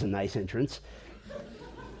 well, that was a nice entrance.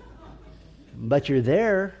 But you're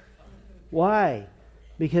there. Why?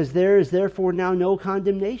 Because there is therefore now no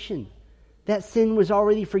condemnation. That sin was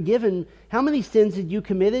already forgiven. How many sins had you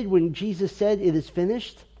committed when Jesus said it is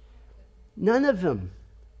finished? None of them,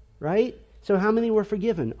 right? So how many were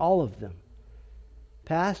forgiven? All of them.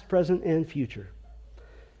 Past, present, and future.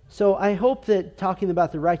 So I hope that talking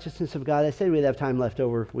about the righteousness of God, I said we'd have time left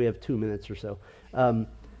over. We have 2 minutes or so.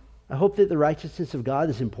 I hope that the righteousness of God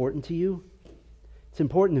is important to you. It's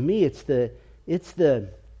important to me. It's the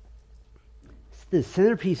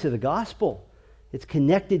centerpiece of the gospel. It's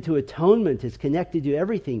connected to atonement. It's connected to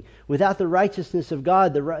everything. Without the righteousness of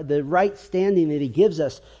God, the right standing that He gives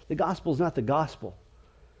us, the gospel is not the gospel.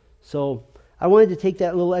 So I wanted to take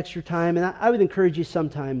that little extra time, and I would encourage you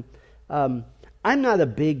sometime. I'm not a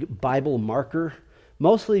big Bible marker,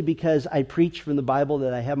 mostly because I preach from the Bible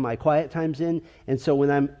that I have my quiet times in, and so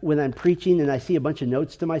when I'm preaching and I see a bunch of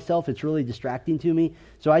notes to myself, it's really distracting to me.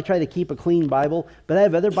 So I try to keep a clean Bible, but I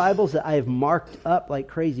have other Bibles that I have marked up like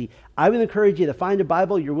crazy. I would encourage you to find a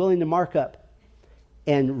Bible you're willing to mark up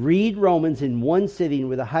and read Romans in one sitting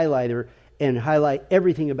with a highlighter and highlight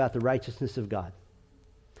everything about the righteousness of God.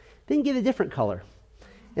 Then get a different color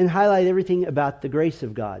and highlight everything about the grace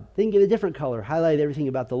of God. Then get a different color, highlight everything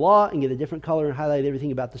about the law, and get a different color and highlight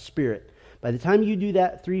everything about the Spirit. By the time you do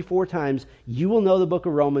that 3-4 times, you will know the book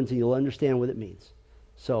of Romans and you'll understand what it means.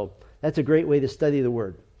 So that's a great way to study the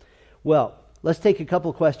Word. Well, let's take a couple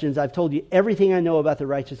of questions. I've told you everything I know about the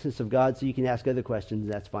righteousness of God, so you can ask other questions.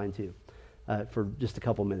 That's fine too, for just a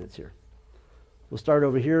couple minutes here. We'll start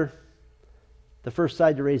over here. The first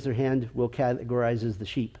side to raise their hand we'll categorize as the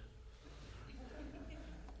sheep.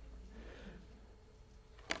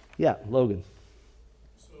 Yeah, Logan.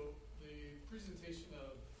 So the presentation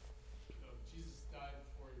of Jesus died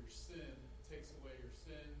for your sin takes away your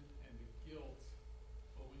sin and the guilt,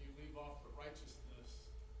 but when you leave off the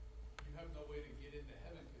righteousness, you have no way to get into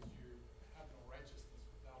heaven because you have no righteousness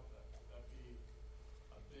without that. Would that be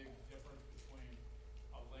a big difference between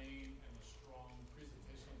a lame and a strong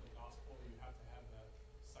presentation of the gospel? You have to have that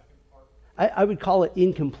second part. I would call it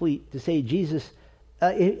incomplete to say Jesus...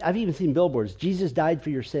 I've even seen billboards, Jesus died for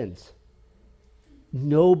your sins.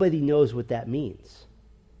 Nobody knows what that means.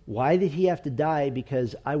 Why did He have to die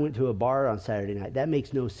because I went to a bar on Saturday night? That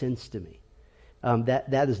makes no sense to me.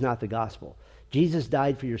 That is not the gospel. Jesus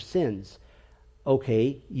died for your sins.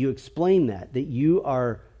 Okay, you explain that you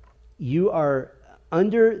are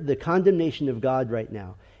under the condemnation of God right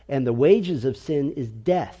now, and the wages of sin is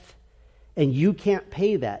death. And you can't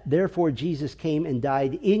pay that. Therefore, Jesus came and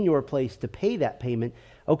died in your place to pay that payment.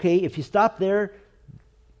 Okay, if you stop there,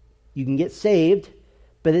 you can get saved,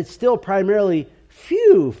 but it's still primarily,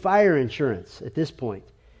 fire insurance at this point.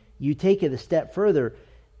 You take it a step further,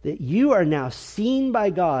 that you are now seen by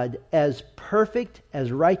God as perfect,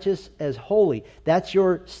 as righteous, as holy. That's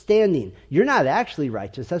your standing. You're not actually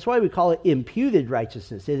righteous. That's why we call it imputed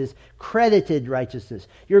righteousness. It is credited righteousness.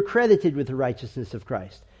 You're credited with the righteousness of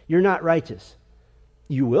Christ. You're not righteous.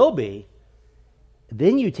 You will be.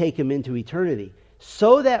 Then you take Him into eternity.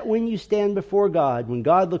 So that when you stand before God, when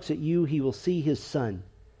God looks at you, He will see His Son.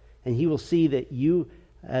 And He will see that you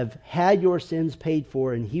have had your sins paid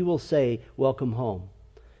for, and He will say, welcome home.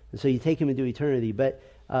 And so you take Him into eternity. But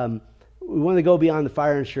we want to go beyond the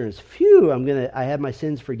fire insurance. I have my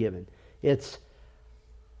sins forgiven. It's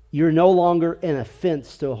you're no longer an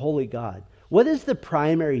offense to a holy God. What is the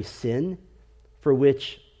primary sin for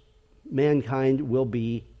which mankind will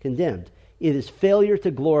be condemned? It is failure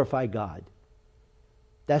to glorify God.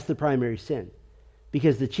 That's the primary sin.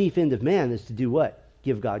 Because the chief end of man is to do what?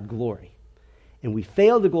 Give God glory. And we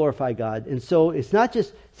fail to glorify God. And so it's not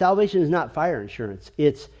just, salvation is not fire insurance.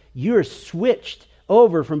 It's you're switched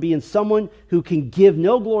over from being someone who can give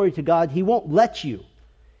no glory to God. He won't let you.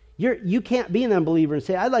 You can't be an unbeliever and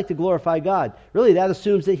say, I'd like to glorify God. Really, that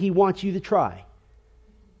assumes that he wants you to try.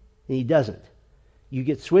 And he doesn't. You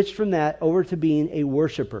get switched from that over to being a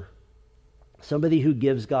worshiper. Somebody who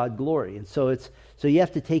gives God glory. And so you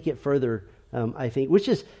have to take it further, I think. Which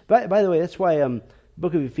is, by the way, that's why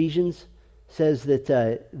book of Ephesians says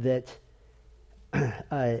that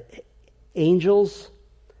angels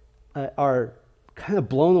are kind of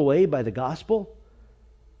blown away by the gospel.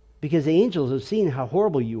 Because the angels have seen how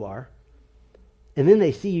horrible you are. And then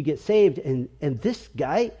they see you get saved. And this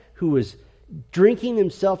guy who was drinking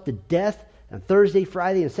himself to death on Thursday,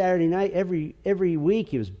 Friday, and Saturday night every week.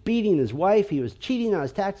 He was beating his wife. He was cheating on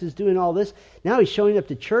his taxes, doing all this. Now he's showing up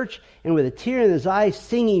to church and with a tear in his eye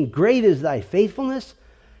singing, "Great is thy faithfulness."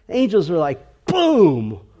 Angels are like,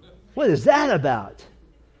 boom! What is that about?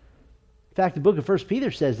 In fact, the book of 1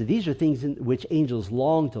 Peter says that these are things in which angels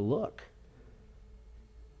long to look.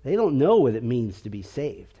 They don't know what it means to be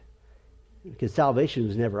saved because salvation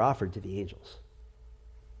was never offered to the angels.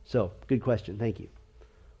 So, good question. Thank you.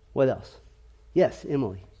 What else? Yes,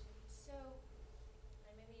 Emily. So,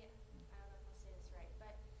 maybe, I don't know if I'll say this right,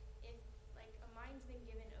 but if, like, a mind's been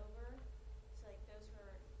given over, so, like, those who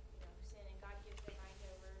are, who sin and God gives their mind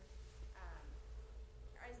over,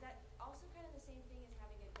 is that also kind of the same thing as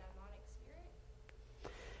having a demonic spirit?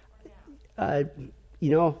 Or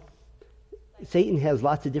no? Satan has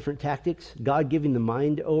lots of different tactics. God giving the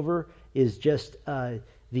mind over is just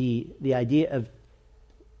the idea of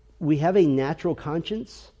we have a natural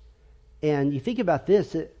conscience. And you think about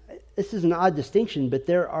this, this is an odd distinction, but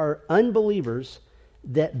there are unbelievers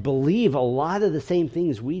that believe a lot of the same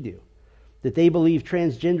things we do. That they believe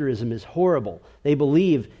transgenderism is horrible. They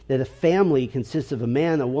believe that a family consists of a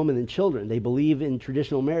man, a woman, and children. They believe in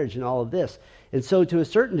traditional marriage and all of this. And so to a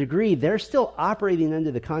certain degree, they're still operating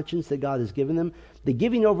under the conscience that God has given them. The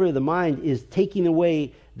giving over of the mind is taking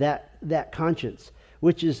away that conscience,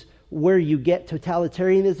 which is where you get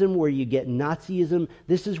totalitarianism, where you get Nazism.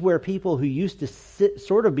 This is where people who used to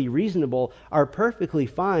sort of be reasonable are perfectly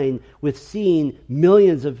fine with seeing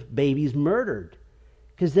millions of babies murdered.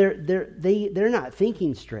 Because they're not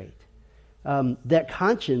thinking straight. That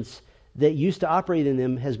conscience that used to operate in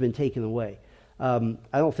them has been taken away. I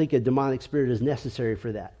don't think a demonic spirit is necessary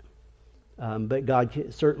for that. But God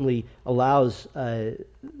certainly allows the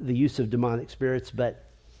use of demonic spirits, but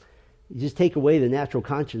you just take away the natural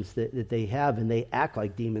conscience that they have, and they act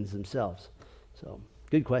like demons themselves. So,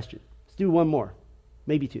 good question. Let's do one more.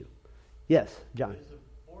 Maybe two. Yes, John. Is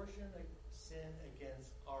abortion a sin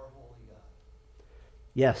against our holy God?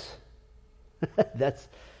 Yes.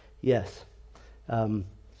 Yes.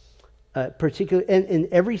 Particularly, and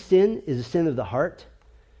every sin is a sin of the heart.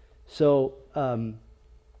 So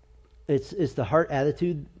it's the heart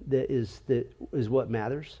attitude that is what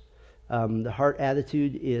matters. The heart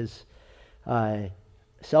attitude is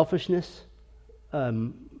selfishness.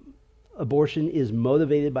 Abortion is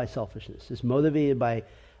motivated by selfishness. It's motivated by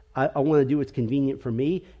I want to do what's convenient for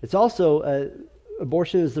me. It's also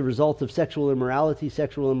abortion is the result of sexual immorality.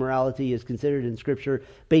 Sexual immorality is considered in Scripture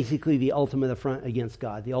basically the ultimate affront against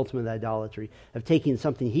God, the ultimate idolatry of taking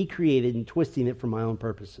something He created and twisting it for my own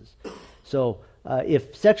purposes. So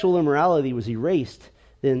if sexual immorality was erased,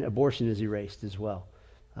 then abortion is erased as well.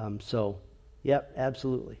 Yep,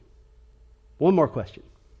 absolutely. One more question.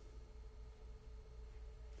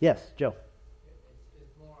 Yes, Joe.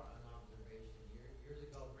 It's more an observation. Years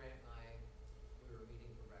ago, Grant and I, we were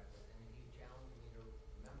meeting for breakfast, and he challenged me to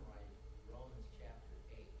memorize Romans chapter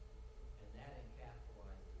 8. And that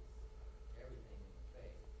encapsulates everything in the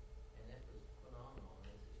faith. And it was phenomenal,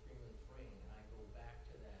 and it's extremely freeing. And I go back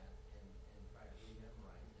to that and try to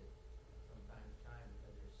rememorize it from time to time,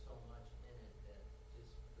 because there's so much in it that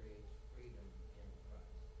just creates freedom in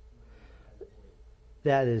Christ as a believer.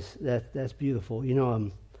 That's beautiful.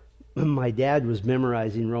 My dad was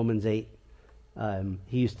memorizing Romans 8.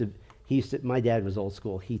 My dad was old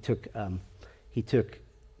school. He took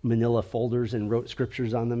manila folders and wrote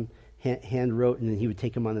scriptures on them, hand wrote, and then he would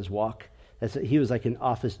take them on his walk. He was like an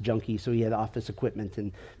office junkie, so he had office equipment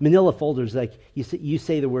and manila folders. Like you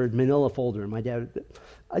say the word manila folder, and my dad,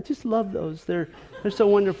 I just love those. They're so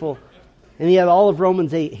wonderful. And he had all of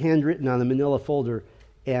Romans 8 handwritten on a manila folder,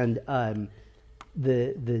 and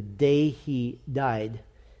the day he died,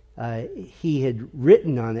 he had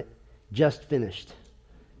written on it, "Just finished."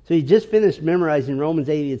 So he just finished memorizing Romans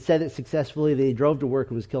 8. He had said it successfully. Then he drove to work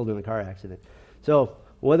and was killed in a car accident. So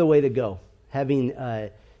what a way to go. Having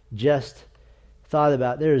just thought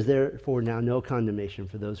about, there is therefore now no condemnation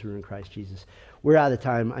for those who are in Christ Jesus. We're out of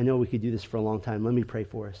time. I know we could do this for a long time. Let me pray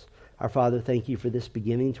for us. Our Father, thank you for this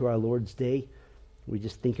beginning to our Lord's Day. We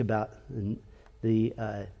just think about the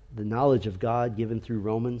knowledge of God given through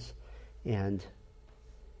Romans and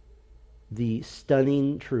the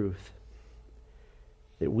stunning truth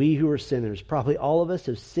that we who are sinners, probably all of us,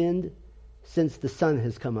 have sinned since the sun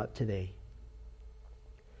has come up today.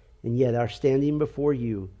 And yet our standing before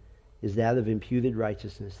you is that of imputed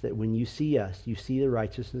righteousness, that when you see us, you see the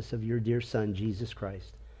righteousness of your dear Son, Jesus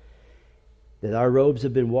Christ. That our robes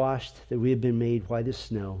have been washed, that we have been made white as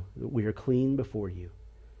snow, that we are clean before you.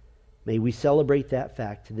 May we celebrate that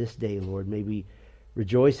fact this day, Lord. May we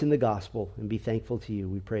rejoice in the gospel and be thankful to you.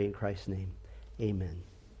 We pray in Christ's name. Amen.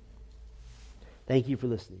 Thank you for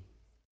listening.